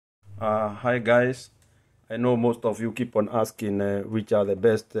Hi guys, I know most of you keep on asking which are the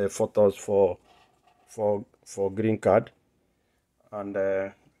best photos for green card, and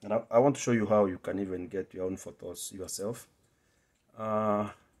I want to show you how you can even get your own photos yourself.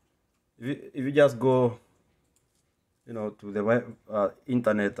 If you just go, to the web,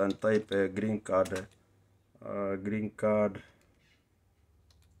 internet and type green card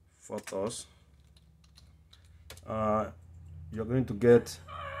photos, you're going to get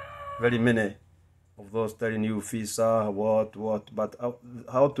very many of those telling you visa, what, but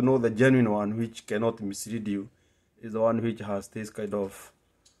how to know the genuine one which cannot mislead you is the one which has this kind of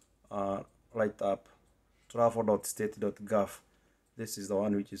write up, travel.state.gov. This is the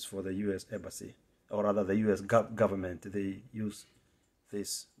one which is for the US embassy, or rather the US government. They use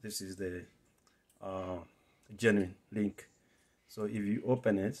this. This is the genuine link. So if you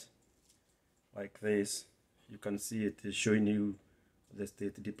open it like this, you can see it is showing you the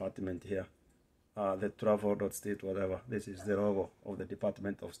State Department here. The travel.state whatever. This is the logo of the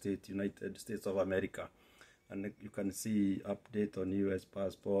Department of State, United States of America. And you can see update on US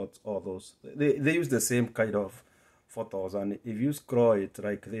passports, all those. They use the same kind of photos, and if you scroll it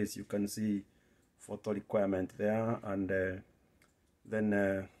like this, you can see photo requirement there, and then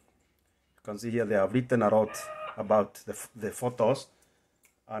you can see here they have written a lot about the photos,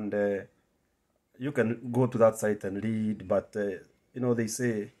 and you can go to that site and read, but they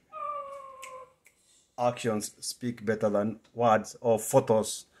say actions speak better than words or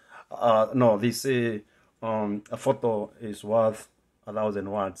photos. No, they say a photo is worth 1,000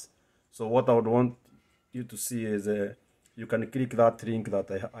 words. So what I would want you to see is you can click that link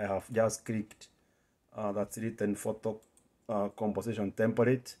that I have just clicked. That's written photo composition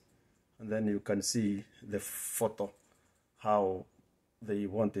template, and then you can see the photo, how they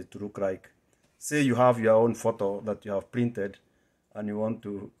want it to look like. Say you have your own photo that you have printed and you want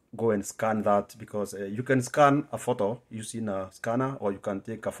to go and scan that, because you can scan a photo using a scanner, or you can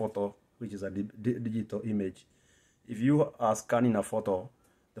take a photo which is a digital image. If you are scanning a photo,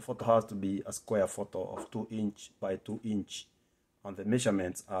 the photo has to be a square photo of 2 inch by 2 inch, and the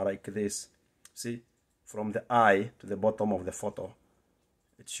measurements are like this. See, from the eye to the bottom of the photo,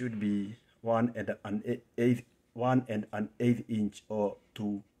 it should be 1 and an eighth inch, or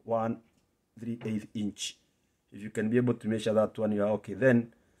to 1/3/8 inch. If you can be able to measure that one, you are okay.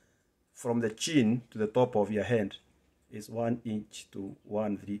 Then from the chin to the top of your head is 1 inch to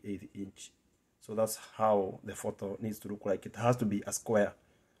 1/3/8 inch. So that's how the photo needs to look like. It has to be a square.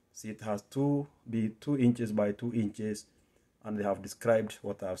 See, it has to be 2 inches by 2 inches, and they have described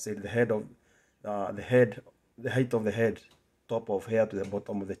what I've said. The height of the head, top of hair to the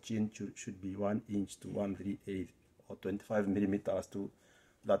bottom of the chin should be 1 inch to 1/3/8, or 25 millimeters to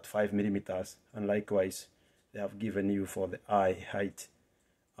that 5 millimeters. And likewise, they have given you for the eye height,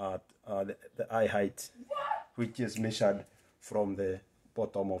 the eye height, which is measured from the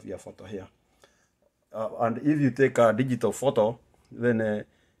bottom of your photo here. And if you take a digital photo, then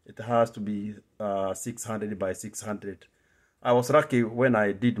it has to be 600 by 600. I was lucky when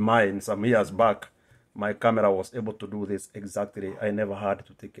I did mine some years back. My camera was able to do this exactly. I never had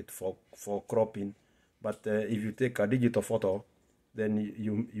to take it for cropping. But if you take a digital photo, then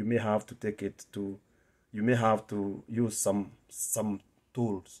you may have to take it to, you may have to use some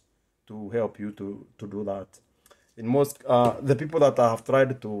tools to help you to do that. In most the people that I have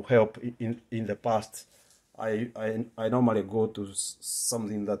tried to help in the past, I normally go to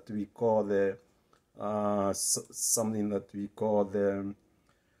something that we call the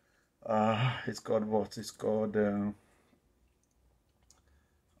it's called what? It's called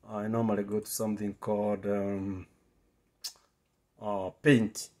I normally go to something called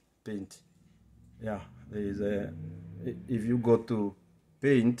paint. Yeah, there is a, if you go to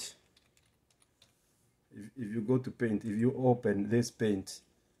paint, if you go to paint, if you open this paint,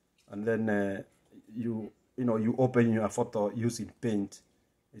 and then you open your photo using paint,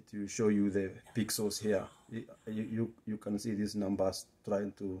 it will show you the pixels here. You can see these numbers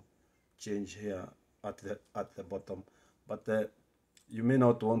trying to change here at the bottom, but you may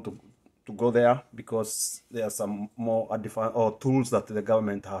not want to go there, because there are some more advanced or tools that the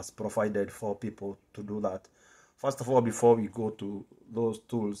government has provided for people to do that. First of all, before we go to those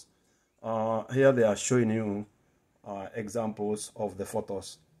tools, here they are showing you examples of the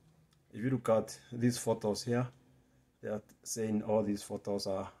photos. If you look at these photos here, they are saying all these photos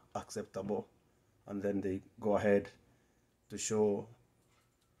are acceptable, and then they go ahead to show,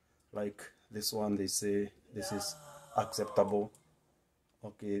 like this one, they say this is acceptable.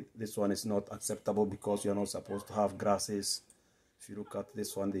 Okay, this one is not acceptable because you're not supposed to have grasses. If you look at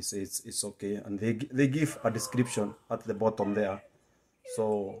this one, they say it's okay, and they give a description at the bottom there.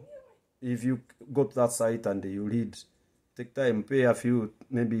 So if you go to that site and you read, take time, pay a few,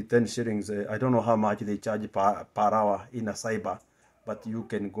 maybe 10 shillings. I don't know how much they charge per hour in a cyber, but you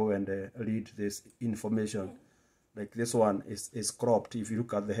can go and read this information. Like this one is cropped. If you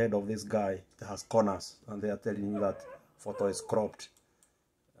look at the head of this guy, it has corners, and they are telling you that photo is cropped.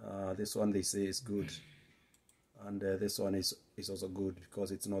 This one they say is good, and this one is also good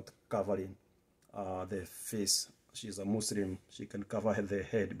because it's not covering the face. She's a Muslim. She can cover the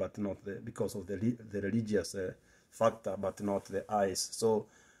head, but not because of the religious factor, but not the eyes. So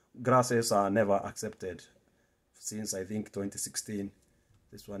grasses are never accepted since I think 2016.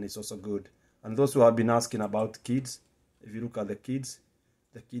 This one is also good. And those who have been asking about kids, if you look at the kids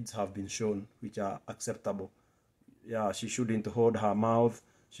have been shown which are acceptable. Yeah, she shouldn't hold her mouth.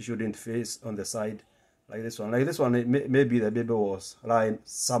 She shouldn't face on the side like this one. Like this one, maybe the baby was lying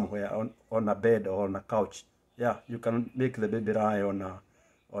somewhere on a bed or on a couch. Yeah, you can make the baby lie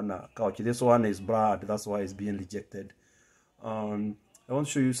on a couch. This one is blurred. That's why it's being rejected. I want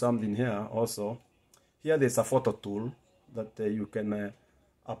to show you something here also. Here there's a photo tool that you can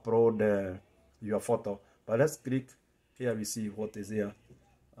upload your photo, but let's click here. We see what is here.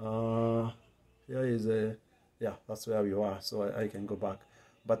 Here is yeah, that's where we are, so I can go back,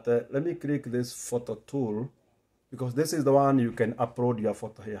 but let me click this photo tool, because this is the one you can upload your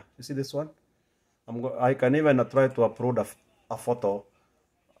photo here. You see this one? I can even try to upload a photo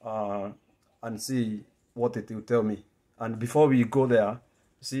and see what it will tell me. And before we go there,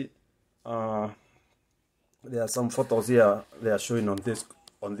 see there are some photos here. They are showing on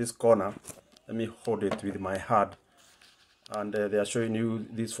this corner. Let me hold it with my hand, and they are showing you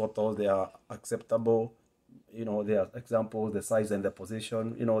these photos. They are acceptable. You know, they are examples, the size and the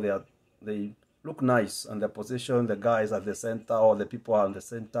position. You know, they look nice, and the position, the guys at the center, or the people are in the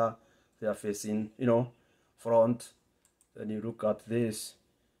center. They are facing, you know, front. Then you look at this.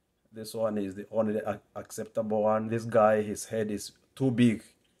 This one is the only acceptable one. This guy, his head is too big.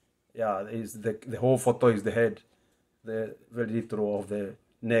 Yeah, the whole photo is the head. The very little of the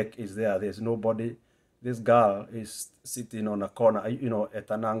neck is there. There's nobody. This girl is sitting on a corner, you know, at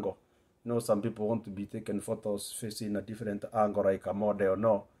an angle. You know, some people want to be taking photos facing a different angle, like a model.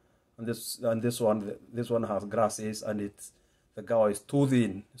 No, and this one has grasses, and the girl is too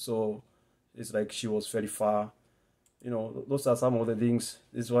thin, so it's like she was very far. You know, those are some of the things.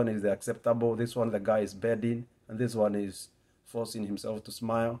 This one is the acceptable. This one, the guy is bedding, and this one is forcing himself to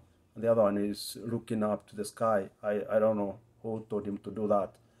smile, and the other one is looking up to the sky. I don't know who told him to do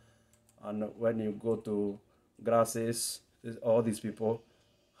that. And when you go to grasses, all these people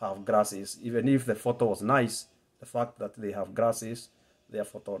have grasses. Even if the photo was nice, the fact that they have grasses, their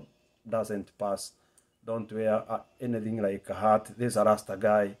photo doesn't pass. Don't wear anything like a hat. This is a Rasta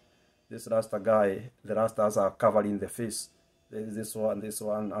guy. This Rasta guy, the Rastas are covering the face. There's this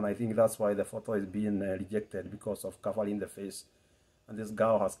one, and I think that's why the photo is being rejected, because of covering the face. And this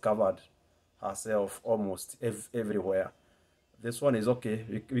girl has covered herself almost everywhere. This one is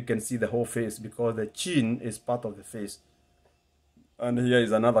okay. We can see the whole face because the chin is part of the face. And here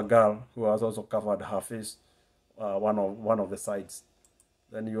is another girl who has also covered her face, one of the sides.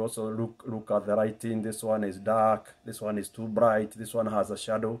 Then you also look at the writing. This one is dark. This one is too bright. This one has a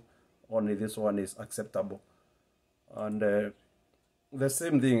shadow. Only this one is acceptable. And the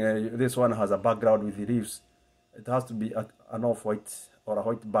same thing. This one has a background with the leaves. It has to be an off-white or a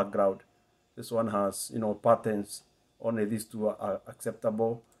white background. This one has, you know, patterns. Only these two are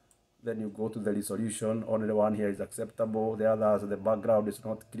acceptable. Then you go to the resolution. Only the one here is acceptable. The others, the background is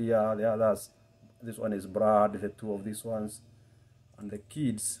not clear. The others, this one is blurred. The two of these ones. And the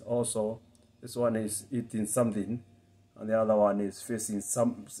kids also, this one is eating something, and the other one is facing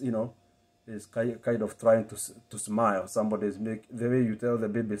some, you know, is kind of trying to smile. Somebody's the way you tell the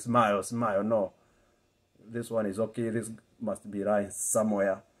baby smile, smile. No, this one is okay. This must be right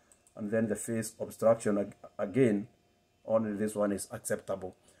somewhere. And then the face obstruction again. Only this one is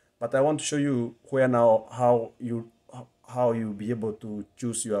acceptable. But I want to show you where now how you be able to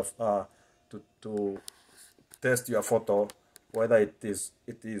choose your to test your photo whether it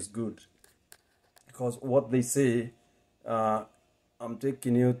is good, because what they say, I'm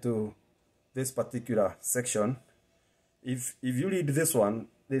taking you to this particular section. If you read this one,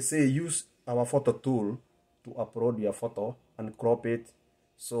 they say use our photo tool to upload your photo and crop it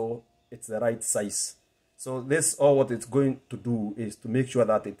so it's the right size. So this, all what it's going to do is to make sure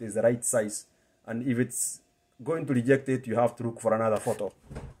that it is the right size, and if it's going to reject it, you have to look for another photo.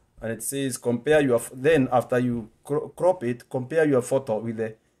 And it says compare your, then after you crop it, compare your photo with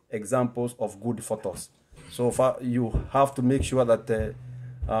the examples of good photos. So far you have to make sure that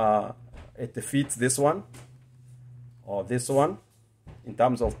it fits this one or this one in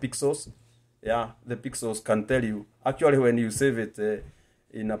terms of pixels. Yeah, the pixels can tell you. Actually, when you save it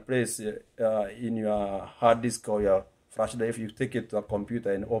in a place in your hard disk or your flash drive, if you take it to a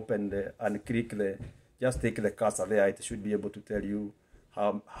computer and and click just take the cursor there, it should be able to tell you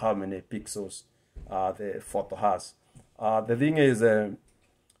how many pixels the photo has. The thing is,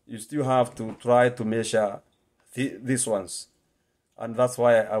 you still have to try to measure these ones, and that's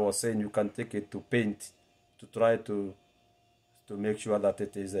why I was saying you can take it to Paint to try to make sure that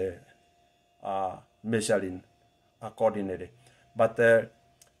it is measuring accordingly. But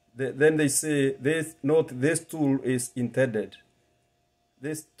then they say this tool is intended.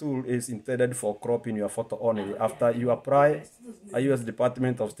 This tool is intended for cropping your photo only. After you apply, a U.S.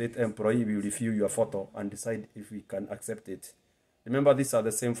 Department of State employee will review your photo and decide if we can accept it. Remember, these are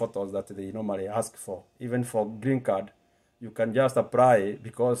the same photos that they normally ask for. Even for green card, you can just apply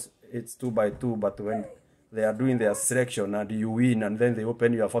because it's 2x2, but when they are doing their selection and you win and then they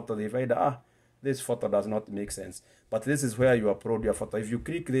open your photo, they find, this photo does not make sense. But this is where you upload your photo. If you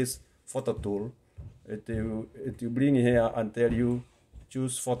click this photo tool, it will bring here and tell you,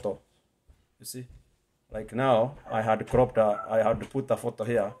 choose photo. You see, like now I had cropped I had to put a photo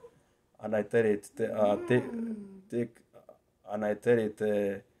here, and I tell it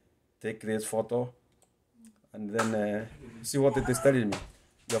take this photo, and then see what it is telling me.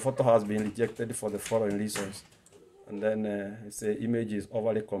 Your photo has been rejected for the following reasons, and then it says image is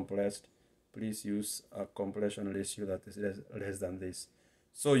overly compressed. Please use a compression ratio that is less than this.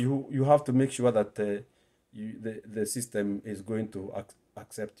 So you have to make sure that the system is going to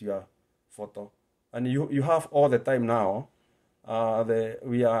accept your photo, and you have all the time now.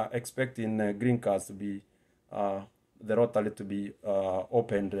 We are expecting green cards to be the Rotary to be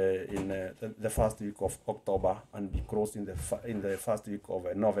opened in the first week of October and be closed in the first week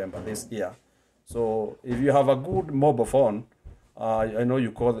of November this year. So if you have a good mobile phone, I know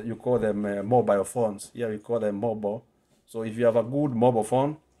you call them mobile phones. Yeah, we call them mobile. So if you have a good mobile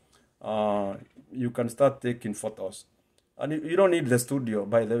phone, you can start taking photos. And you don't need the studio,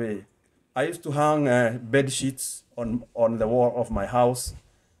 by the way. I used to hang bed sheets on the wall of my house.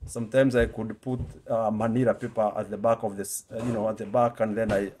 Sometimes I could put manila paper at the back of this, at the back, and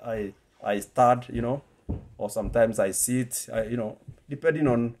then I start, or sometimes I sit, depending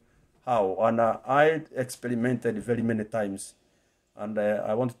on how. And I experimented very many times, and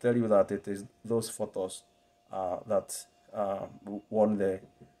I want to tell you that it is those photos that won the,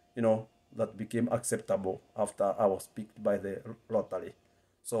 that became acceptable after I was picked by the Rotary.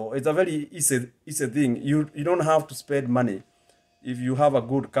 So it's a very easy thing. You don't have to spend money. If you have a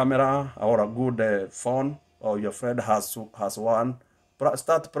good camera or a good phone, or your friend has one,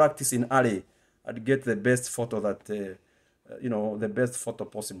 start practicing early and get the best photo that the best photo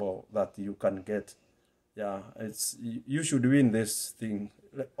possible that you can get. Yeah, you should win this thing.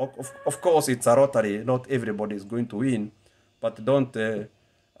 Of course, it's a Rotary. Not everybody is going to win, but don't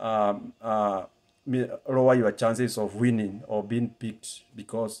lower your chances of winning or being picked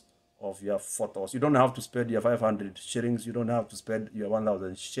because of your photos. You don't have to spend your 500 shillings. You don't have to spend your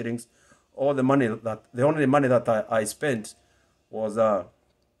 1,000 shillings. All the money the only money that I spent was the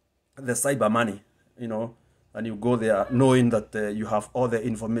cyber money, and you go there knowing that you have all the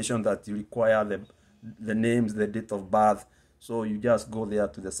information that you require, the names, the date of birth. So you just go there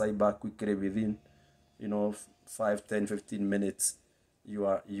to the cyber quickly within, 5, 10, 15 minutes. You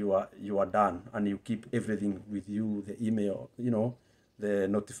are done, and you keep everything with you, the email,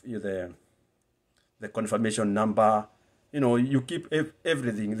 the confirmation number, you keep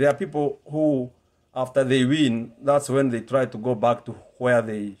everything. There are people who, after they win, that's when they try to go back to where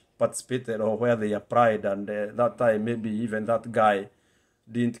they participated or where they applied, and that time maybe even that guy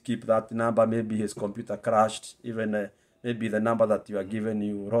didn't keep that number. Maybe his computer crashed. Even maybe the number that you are given,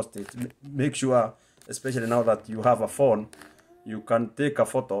 you lost it. Make sure, especially now that you have a phone, you can take a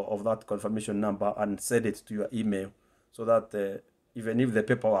photo of that confirmation number and send it to your email, so that even if the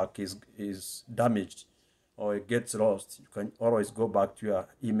paperwork is damaged or it gets lost, you can always go back to your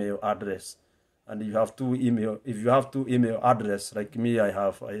email address. And you have two email. If you have two email address, like me,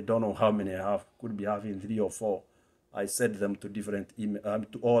 I don't know how many I have. Could be having 3 or 4. I send them to different email,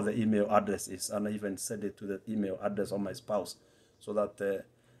 to all the email addresses, and I even send it to the email address of my spouse, so that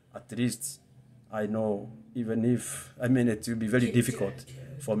at least I know, even if, it will be very difficult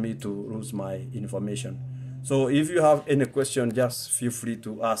for me to lose my information. So if you have any question, just feel free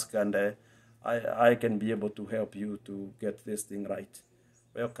to ask, and I can be able to help you to get this thing right.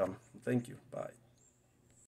 Welcome. Thank you. Bye.